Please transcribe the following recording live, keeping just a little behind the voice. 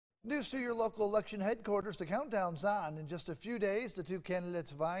News to your local election headquarters. The countdown's on. In just a few days, the two candidates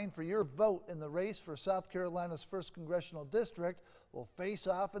vying for your vote in the race for South Carolina's 1st Congressional District will face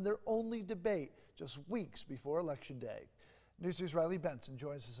off in their only debate just weeks before Election Day. News 2's Riley Benson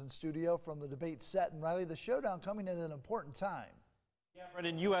joins us in studio from the debate set. And Riley, the showdown coming at an important time. Yeah,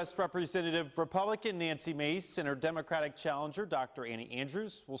 Brendan, U.S. Representative Republican Nancy Mace and her Democratic challenger, Dr. Annie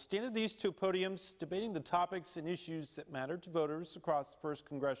Andrews, will stand at these two podiums debating the topics and issues that matter to voters across the 1st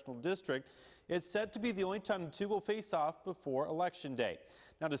Congressional District. It's set to be the only time the two will face off before Election Day.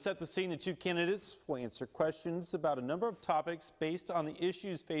 Now, to set the scene, the two candidates will answer questions about a number of topics based on the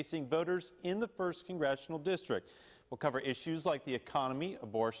issues facing voters in the 1st Congressional District. We'll cover issues like the economy,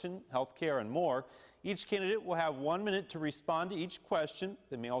 abortion, health care, and more. Each candidate will have 1 minute to respond to each question.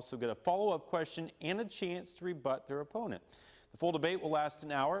 They may also get a follow-up question and a chance to rebut their opponent. The full debate will last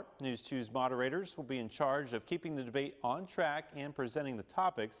an hour. News 2's moderators will be in charge of keeping the debate on track and presenting the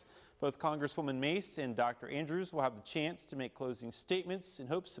topics. Both Congresswoman Mace and Dr. Andrews will have the chance to make closing statements in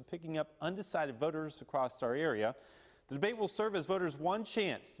hopes of picking up undecided voters across our area. The debate will serve as voters one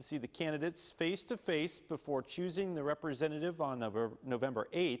chance to see the candidates face-to-face before choosing the representative on November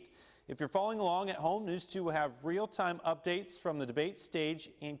 8th. If you're following along at home, News 2 will have real-time updates from the debate stage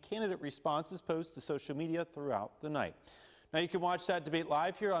and candidate responses posted to social media throughout the night. Now, you can watch that debate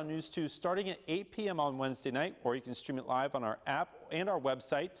live here on News 2 starting at 8 p.m. on Wednesday night, or you can stream it live on our app and our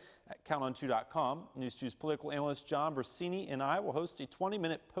website at counton2.com. News 2's political analyst John Brasini and I will host a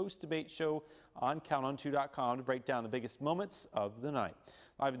 20-minute post-debate show on counton2.com to break down the biggest moments of the night.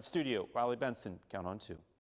 Live in studio, Riley Benson, Count on 2.